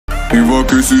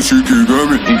invoca esse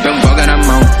Shikigami. Então boga na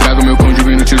mão, trago meu conjunto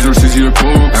no tesouro, se gira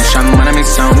pouco. Achar numa na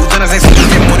missão, usando as essências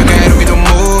do demônio, quero me do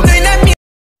morro.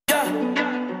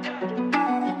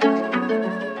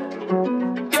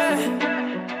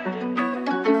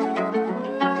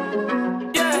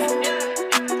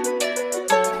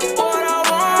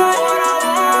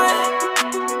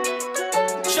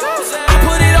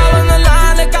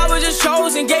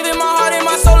 Gave it my heart and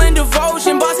my soul in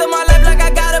devotion. Boss of my life like I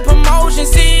got a promotion.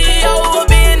 CEO will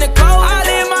be in the code. I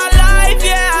live my life,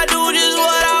 yeah, I do just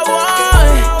what I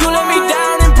want. You let me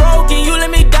down and broken, you let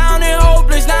me down and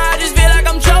hopeless. Now I just feel like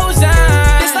I'm chosen.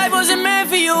 This life wasn't meant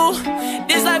for you,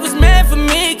 this life was meant for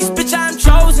me. Cause bitch, I'm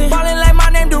chosen. Falling like my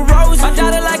name DeRozan. I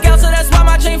doubt it like Elsa, that's why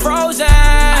my chain frozen.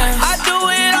 I do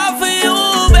it all for you,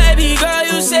 baby girl,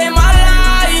 you saved my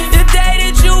life. The day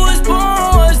that you was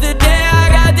born was the day I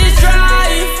got this drive.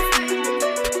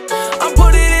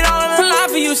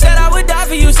 You said I would die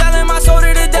for you, selling my soul to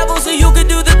the devil so you could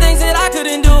do the things that I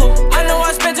couldn't do. I know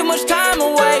I spent too much time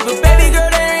away, but baby girl,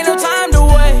 there ain't no time to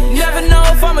wait. Never know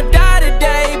if I'ma die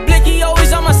today. Blicky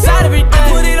always on my side every day.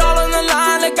 I put it all on the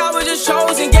line like I was just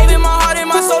chosen. Gave it my heart and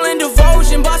my soul in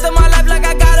devotion. Boss of my life like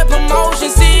I got a promotion.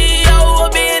 CEO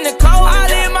will be in the code. I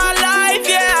live my life,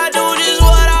 yeah, I do just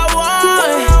what I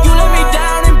want. You let me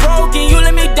down and broken, you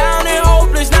let me down and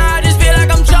hopeless. Now I just feel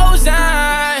like I'm chosen.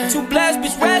 Too blessed,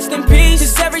 bitch, rest in peace.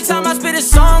 Every time I spit a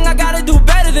song, I gotta do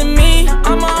better than me.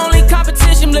 I'm my only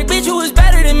competition, like bitch, who is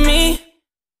better than me?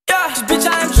 Yeah, cause bitch,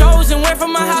 I am chosen. Went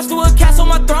from my house to a castle,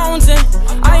 my throne's in.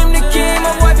 I am the king,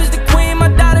 my wife is the queen, my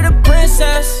daughter the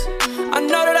princess. I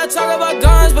know that I talk about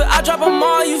guns, but I drop them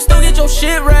all, you still get your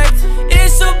shit wrecked.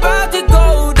 It's about to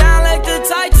go down like the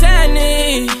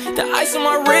Titanic. The ice on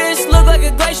my wrist look like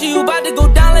a glacier, you about to go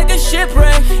down like a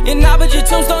shipwreck. And I bet your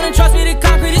tombstone and trust me, the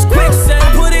concrete is quicksand.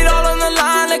 I put it all on the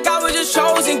line like I was just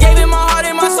chosen. Gave it my heart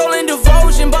and my soul in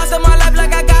devotion. Boss of my life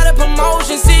like I got a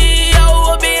promotion. CEO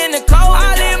will be in the code.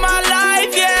 I live my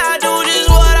life, yeah, I do just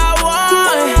what I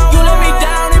want. You let me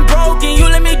down and broken, you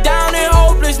let me down and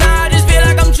hopeless. Now I just feel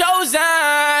like I'm chosen.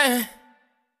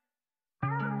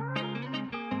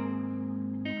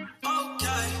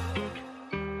 Okay.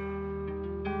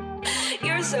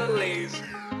 You're so lazy.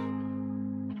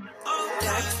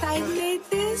 Darkside made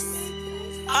this.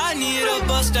 I need a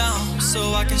bust down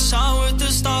so I can shine with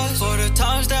the stars. For the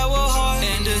times that were hard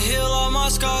and to heal all my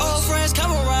scars. Old friends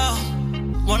come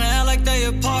around, wanna act like they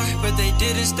apart, but they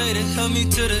didn't stay to help me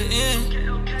to the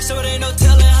end. So it ain't no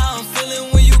telling how I'm feeling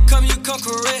when you come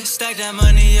correct. Stack that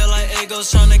money up like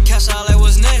Egos, tryna cash out like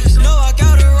what's next. No, I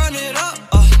gotta run it up,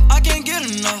 I can't get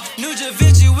enough. New Da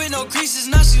Vinci with no creases,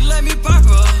 now she let me pop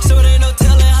her. So it ain't no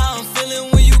telling how I'm feeling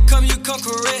when you come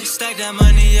correct. Stack that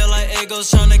money up like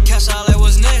Egos, tryna cash out like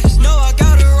what's next. No, I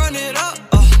gotta run it up,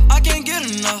 I can't get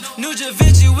enough. New Da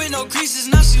Vinci with no creases,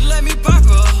 now she let me pop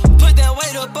her. Put that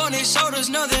weight up on their shoulders,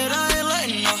 know that I ain't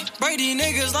letting up. Break these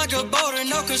niggas like a boulder,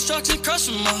 no construction, crush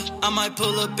them up. I might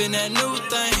pull up in that new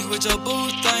thing, with your boo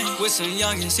thing. With some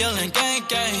youngins yelling gang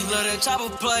gang, let that chopper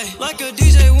play. Like a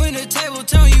DJ win the table,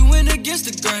 tell you win against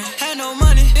the grain. Had no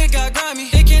money, it got grimy,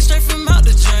 it came straight from out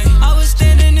the drain. I was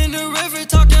standing in the river,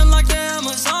 talking like the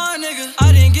Amazon, nigga.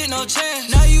 I didn't get no chance,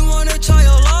 now you wanna try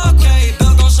your luck. Okay,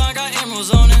 belt gon' shine, got emeralds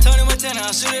on it. Tony Montana,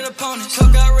 I shoot at opponents.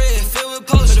 Cup got red, filled with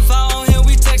potions. If I on him,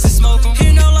 we text and smoke em.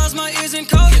 Hear no lies, my ears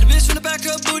encoded. The bitch from the back,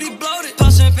 her booty bloated.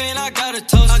 Pop champagne, I got a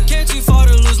toast. I came too far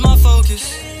to lose my focus.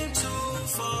 Came too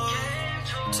far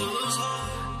to lose hope.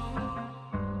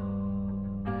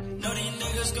 Know these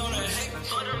niggas gonna hate me.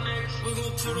 We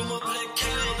gon' put them up like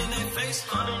kale in their face.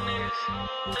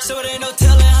 So it ain't no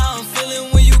telling how I'm feeling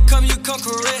when you come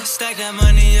correct. Stack that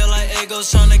money up like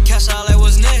Egos, tryna cash out like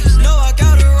what's next. No, I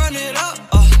gotta run it up,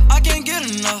 I can't get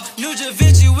enough. New Da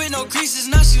Vinci with no creases,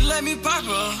 now she let me pop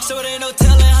her. So it ain't no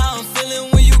telling how I'm feeling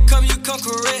when you come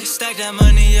correct. Stack that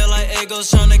money up like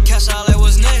Egos, tryna cash out like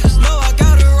what's next. No, I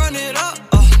gotta run it up,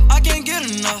 I can't get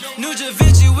enough. New Da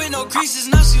Vinci with no creases,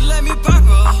 now she let me pop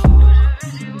her.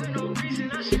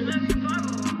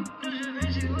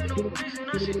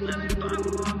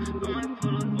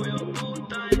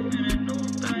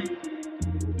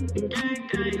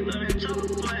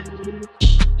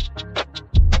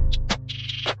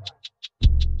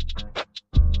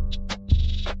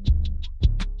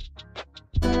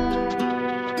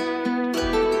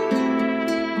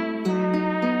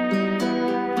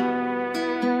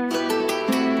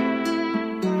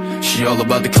 She all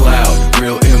about the cloud,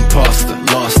 real imposter.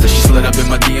 Lost her, she slid up in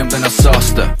my DM, then I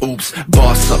sauced her. Oops,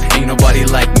 boss up, ain't nobody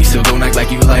like me, so don't act like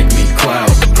you like me.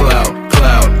 Cloud, cloud,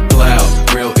 cloud,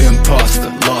 cloud, real imposter.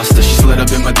 Lost her, she slid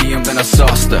up in my DM, then I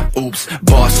sauced her. Oops,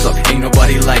 boss up, ain't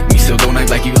nobody like me, so don't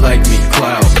act like you like me.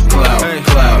 Cloud, cloud.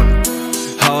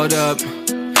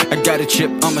 chip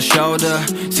on my shoulder.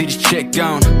 See this chick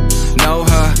gone, know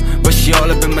her, but she all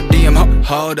up in my DM.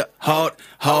 Hold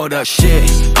up, shit.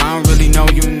 I don't really know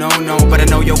you, no, but I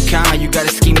know your kind. You got a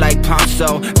scheme like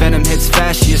Ponzo. Venom hits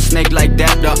fast, she a snake like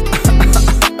that, though.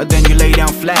 Then you lay down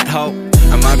flat, ho.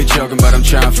 I might be joking, but I'm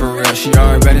trying for real. She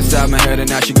already been inside my head and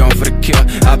now she going for the kill.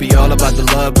 I'll be all about the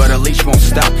love, but her leash won't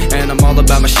stop. And I'm all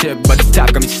about my shit, but the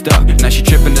top got me stuck. Now she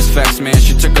tripping, this facts, man.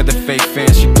 She took her the fake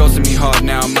fans. She goes to me hard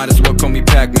now, might as well call me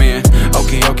Pac-Man.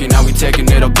 Okay, now we taking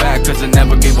it all back, cause I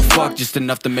never gave a fuck, just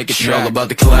enough to make it track. She all about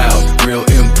the cloud, real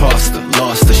imposter.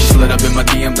 Lost her, she slid up in my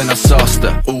DM, then I sauced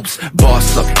her. Oops,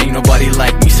 boss up, ain't nobody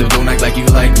like me, so don't act like you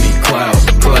like me. Cloud,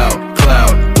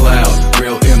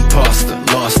 real imposter.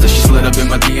 Lost her, she slid up in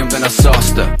my DM, then I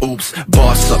sauced her. Oops,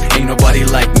 boss up, ain't nobody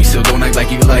like me, so don't act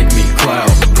like you like me. Cloud.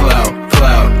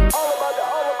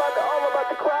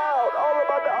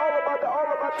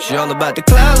 She all about the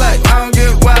cloud, like I don't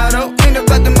get wild, oh. Ain't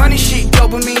about the money, she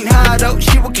dopamine high, though.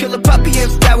 She will kill a puppy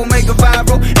if that will make her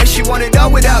viral. And she want it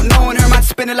all without knowing her mind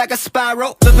spinning like a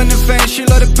spiral. Living in vain, she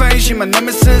love the pain, she my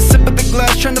nemesis. Sip of the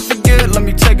glass, trying to forget, let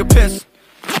me take a piss.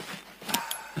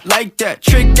 Like that,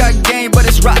 trick got game, but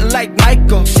it's rotten like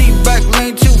Michael. See back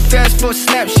lane too fast for a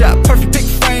snapshot. Perfect pick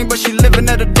frame, but she living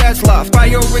at her dad's loft.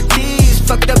 Priorities,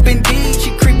 fucked up indeed. She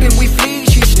creeping, we flee,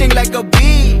 she sting like a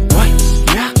bee. What?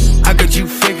 Yeah, I got you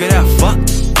figured out, fuck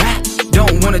that.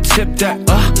 Don't wanna tip that,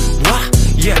 what?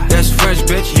 Yeah, that's French,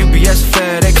 bitch, UPS,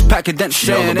 FedEx, packet, then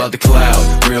She all about the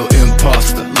cloud, real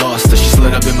imposter. Lost her, she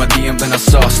slid up in my DM, then I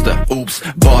sauced her. Oops,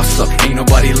 boss up, ain't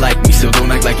nobody like me, so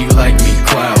don't act like you like me.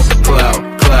 Cloud.